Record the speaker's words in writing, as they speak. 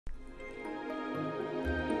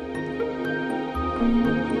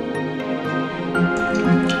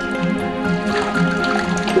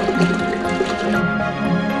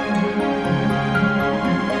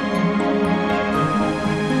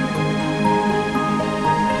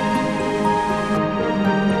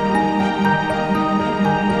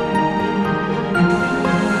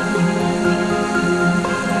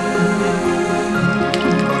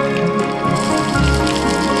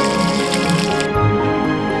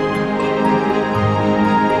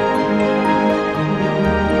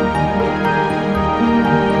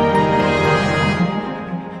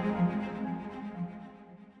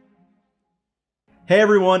Hey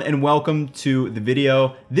everyone, and welcome to the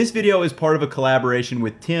video. This video is part of a collaboration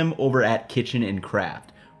with Tim over at Kitchen and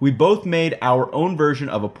Craft. We both made our own version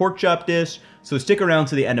of a pork chop dish, so stick around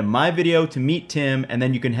to the end of my video to meet Tim, and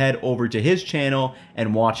then you can head over to his channel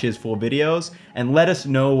and watch his full videos, and let us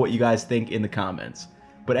know what you guys think in the comments.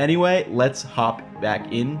 But anyway, let's hop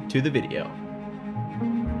back into the video.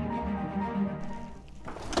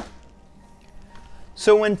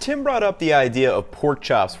 So when Tim brought up the idea of pork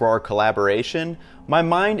chops for our collaboration, my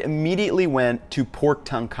mind immediately went to pork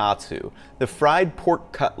tonkatsu, the fried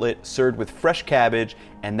pork cutlet served with fresh cabbage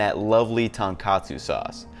and that lovely tonkatsu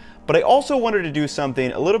sauce. But I also wanted to do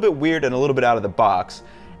something a little bit weird and a little bit out of the box,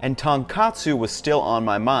 and tonkatsu was still on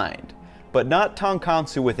my mind. But not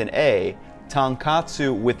tonkatsu with an A,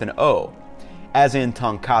 tonkatsu with an O, as in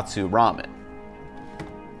Tonkotsu Ramen.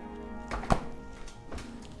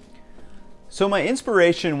 So my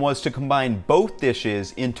inspiration was to combine both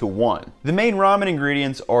dishes into one. The main ramen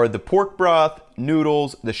ingredients are the pork broth,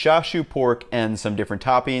 noodles, the chashu pork, and some different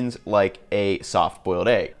toppings like a soft boiled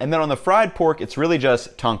egg. And then on the fried pork, it's really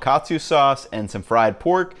just tonkatsu sauce and some fried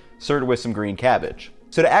pork served with some green cabbage.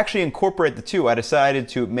 So to actually incorporate the two, I decided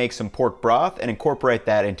to make some pork broth and incorporate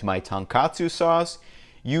that into my tonkatsu sauce,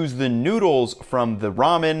 use the noodles from the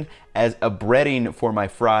ramen as a breading for my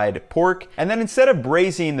fried pork, and then instead of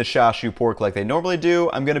braising the chashu pork like they normally do,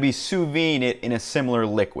 I'm gonna be sous videing it in a similar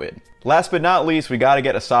liquid. Last but not least, we gotta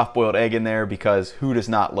get a soft-boiled egg in there because who does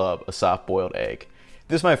not love a soft-boiled egg?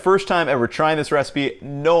 This is my first time ever trying this recipe,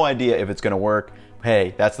 no idea if it's gonna work.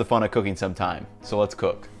 Hey, that's the fun of cooking sometime, so let's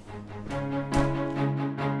cook.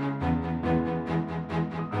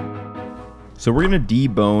 So we're going to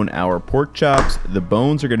debone our pork chops. The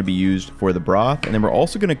bones are going to be used for the broth, and then we're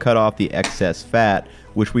also going to cut off the excess fat,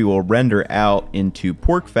 which we will render out into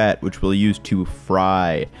pork fat, which we'll use to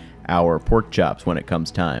fry our pork chops when it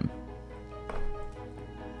comes time.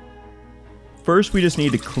 First, we just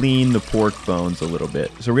need to clean the pork bones a little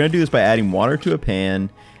bit. So we're going to do this by adding water to a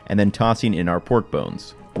pan and then tossing in our pork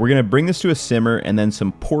bones. We're going to bring this to a simmer, and then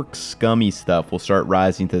some pork scummy stuff will start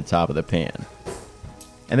rising to the top of the pan.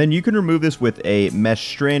 And then you can remove this with a mesh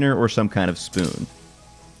strainer or some kind of spoon.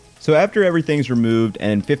 So after everything's removed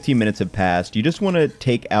and 15 minutes have passed, you just want to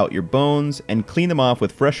take out your bones and clean them off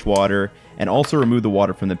with fresh water, and also remove the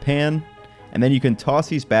water from the pan. And then you can toss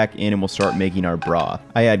these back in and we'll start making our broth.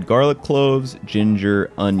 I add garlic cloves, ginger,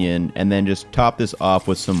 onion, and then just top this off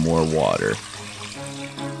with some more water.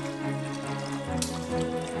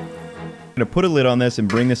 I'm going to put a lid on this and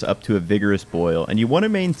bring this up to a vigorous boil, and you want to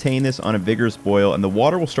maintain this on a vigorous boil, and the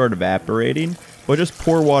water will start evaporating, but just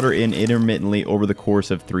pour water in intermittently over the course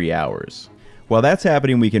of 3 hours. While that's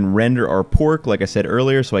happening, we can render our pork like I said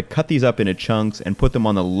earlier, so I cut these up into chunks and put them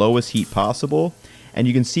on the lowest heat possible, and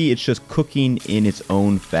you can see it's just cooking in its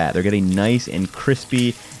own fat. They're getting nice and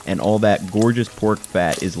crispy, and all that gorgeous pork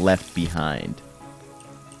fat is left behind.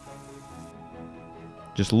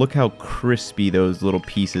 Just look how crispy those little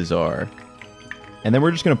pieces are. And then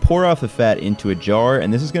we're just going to pour off the fat into a jar,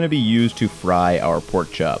 and this is going to be used to fry our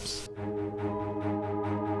pork chops.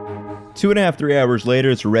 2.5 to 3 hours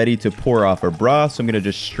later, it's ready to pour off our broth, so I'm going to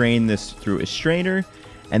just strain this through a strainer.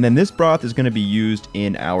 And then this broth is going to be used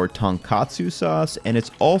in our tonkatsu sauce, and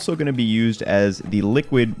it's also going to be used as the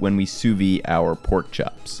liquid when we sous vide our pork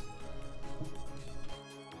chops.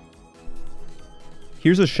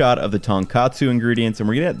 Here's a shot of the tonkatsu ingredients, and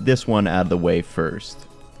we're going to get this one out of the way first.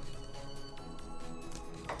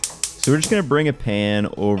 So we're just going to bring a pan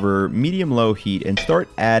over medium-low heat and start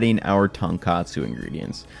adding our tonkatsu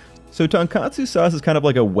ingredients. So tonkatsu sauce is kind of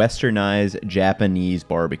like a westernized Japanese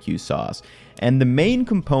barbecue sauce. And the main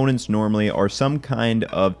components normally are some kind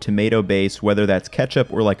of tomato base, whether that's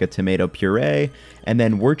ketchup or like a tomato puree, and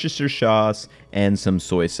then Worcestershire sauce and some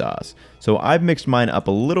soy sauce. So I've mixed mine up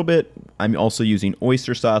a little bit. I'm also using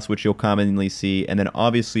oyster sauce, which you'll commonly see. And then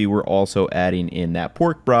obviously we're also adding in that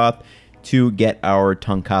pork broth to get our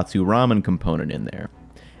tonkatsu ramen component in there.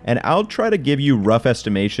 And I'll try to give you rough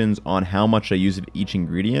estimations on how much I use of each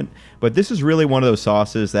ingredient, but this is really one of those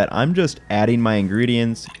sauces that I'm just adding my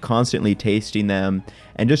ingredients, constantly tasting them,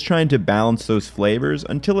 and just trying to balance those flavors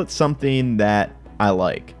until it's something that I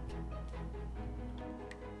like.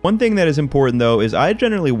 One thing that is important though is I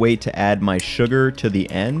generally wait to add my sugar to the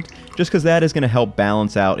end, just because that is going to help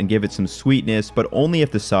balance out and give it some sweetness, but only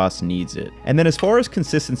if the sauce needs it. And then as far as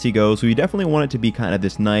consistency goes, we definitely want it to be kind of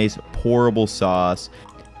this nice pourable sauce.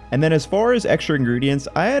 And then as far as extra ingredients,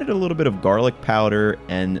 I added a little bit of garlic powder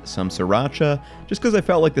and some sriracha, just because I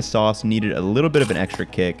felt like the sauce needed a little bit of an extra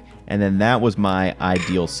kick, and then that was my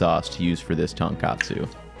ideal sauce to use for this tonkatsu.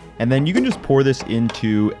 And then you can just pour this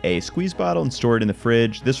into a squeeze bottle and store it in the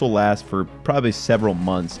fridge. This will last for probably several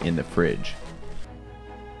months in the fridge.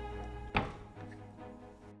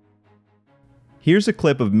 Here's a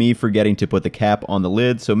clip of me forgetting to put the cap on the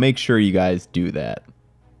lid, so make sure you guys do that.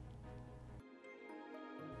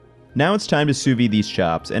 Now it's time to sous vide these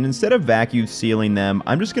chops, and instead of vacuum sealing them,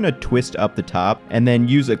 I'm just going to twist up the top and then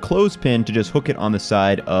use a clothespin to just hook it on the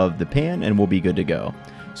side of the pan and we'll be good to go.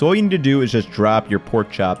 So all you need to do is just drop your pork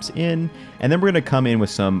chops in, and then we're going to come in with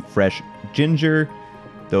some fresh ginger,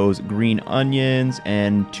 those green onions,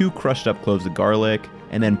 and 2 crushed up cloves of garlic,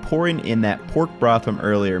 and then pouring in that pork broth from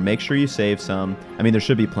earlier. Make sure you save some. I mean, there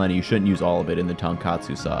should be plenty. You shouldn't use all of it in the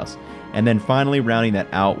tonkatsu sauce. And then finally rounding that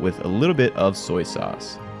out with a little bit of soy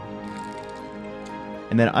sauce.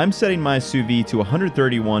 And then I'm setting my sous vide to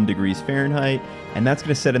 131 degrees Fahrenheit, and that's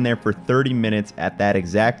going to set in there for 30 minutes at that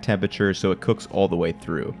exact temperature so it cooks all the way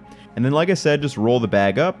through. And then like I said, just roll the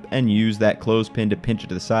bag up and use that clothespin to pinch it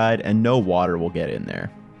to the side, and no water will get in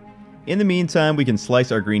there. In the meantime, we can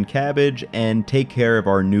slice our green cabbage and take care of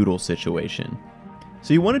our noodle situation.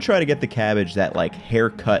 So you want to try to get the cabbage that like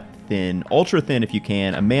haircut thin, ultra thin if you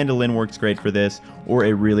can. A mandolin works great for this, or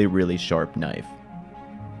a really, really sharp knife.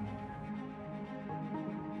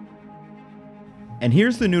 And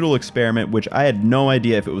here's the noodle experiment, which I had no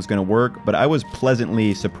idea if it was going to work, but I was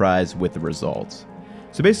pleasantly surprised with the results.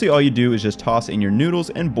 So basically all you do is just toss in your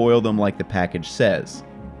noodles and boil them like the package says.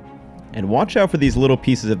 And watch out for these little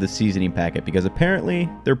pieces of the seasoning packet, because apparently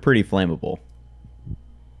they're pretty flammable.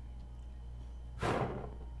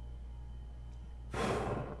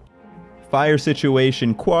 Fire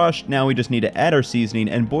situation quashed. Now we just need to add our seasoning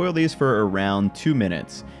and boil these for around 2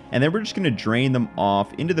 minutes. And then we're just going to drain them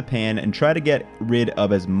off into the pan and try to get rid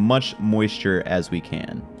of as much moisture as we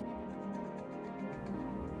can.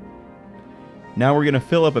 Now we're going to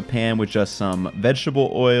fill up a pan with just some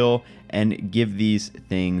vegetable oil and give these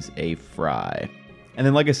things a fry. And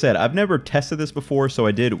then like I said, I've never tested this before, so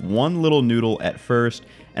I did one little noodle at first,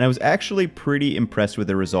 and I was actually pretty impressed with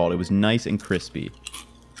the result. It was nice and crispy.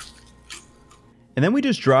 And then we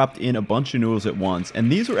just dropped in a bunch of noodles at once,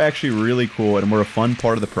 and these were actually really cool and were a fun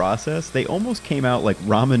part of the process. They almost came out like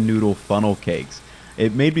ramen noodle funnel cakes.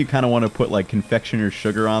 It made me kind of want to put like confectioner's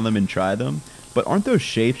sugar on them and try them, but aren't those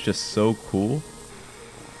shapes just so cool?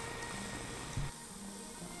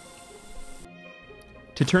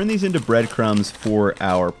 To turn these into breadcrumbs for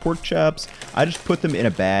our pork chops, I just put them in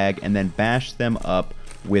a bag and then bashed them up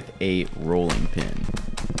with a rolling pin.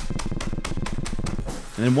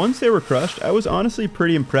 And then once they were crushed, I was honestly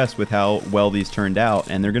pretty impressed with how well these turned out,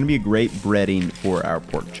 and they're going to be a great breading for our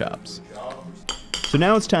pork chops. So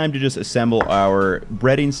now it's time to just assemble our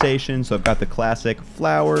breading station. So I've got the classic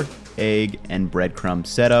flour, egg, and breadcrumb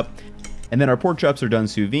setup. And then our pork chops are done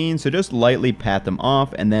sous vide, so just lightly pat them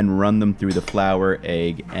off and then run them through the flour,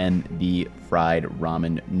 egg, and the fried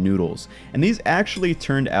ramen noodles. And these actually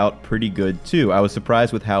turned out pretty good too. I was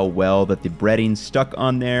surprised with how well that the breading stuck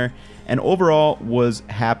on there, and overall was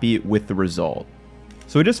happy with the result.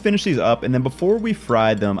 So we just finished these up, and then before we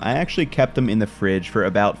fried them, I actually kept them in the fridge for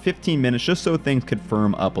about 15 minutes just so things could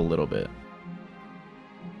firm up a little bit.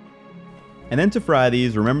 And then to fry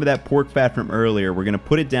these, remember that pork fat from earlier, we're going to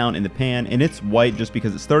put it down in the pan, and it's white just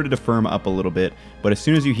because it started to firm up a little bit, but as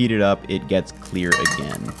soon as you heat it up, it gets clear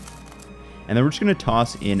again. And then we're just going to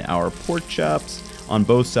toss in our pork chops on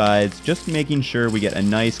both sides, just making sure we get a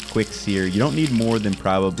nice quick sear. You don't need more than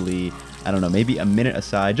probably, I don't know, maybe a minute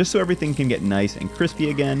aside, just so everything can get nice and crispy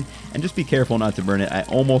again, and just be careful not to burn it. I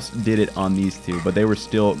almost did it on these two, but they were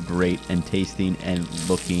still great and tasting and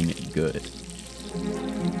looking good.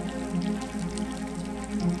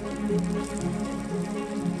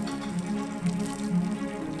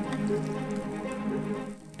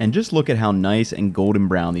 And just look at how nice and golden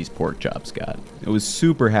brown these pork chops got. I was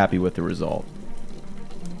super happy with the result.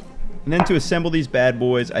 And then to assemble these bad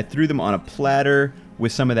boys, I threw them on a platter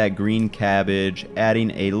with some of that green cabbage, adding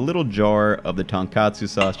a little jar of the tonkatsu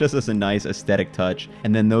sauce just as a nice aesthetic touch,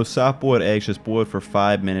 and then those soft-boiled eggs just boiled for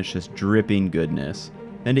 5 minutes, just dripping goodness.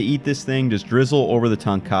 Then to eat this thing, just drizzle over the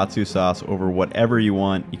tonkatsu sauce over whatever you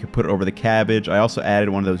want. You could put it over the cabbage. I also added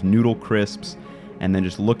one of those noodle crisps, and then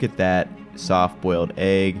just look at that soft-boiled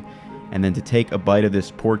egg. And then to take a bite of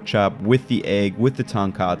this pork chop with the egg, with the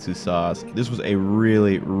tonkatsu sauce. This was a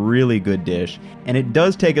really, really good dish. And it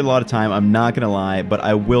does take a lot of time, I'm not gonna lie, but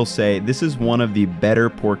I will say this is one of the better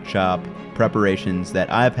pork chop preparations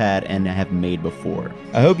that I've had and have made before.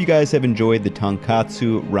 I hope you guys have enjoyed the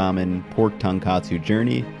Tonkotsu Ramen Pork Tonkatsu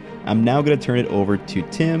journey. I'm now gonna turn it over to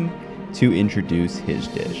Tim to introduce his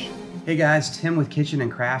dish. Hey guys, Tim with Kitchen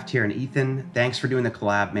and Craft here, and Ethan, thanks for doing the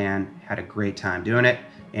collab, man. Had a great time doing it,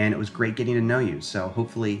 and it was great getting to know you, so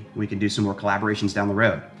hopefully we can do some more collaborations down the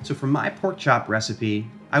road. So for my pork chop recipe,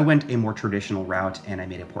 I went a more traditional route and I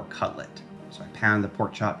made a pork cutlet. So I pounded the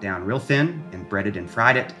pork chop down real thin and breaded and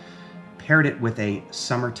fried it, paired it with a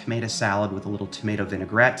summer tomato salad with a little tomato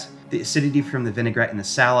vinaigrette. The acidity from the vinaigrette in the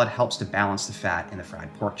salad helps to balance the fat in the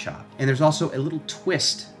fried pork chop. And there's also a little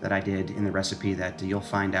twist that I did in the recipe that you'll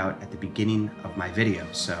find out at the beginning of my video.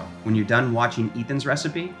 So when you're done watching Ethan's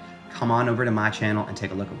recipe, come on over to my channel and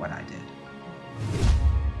take a look at what I did.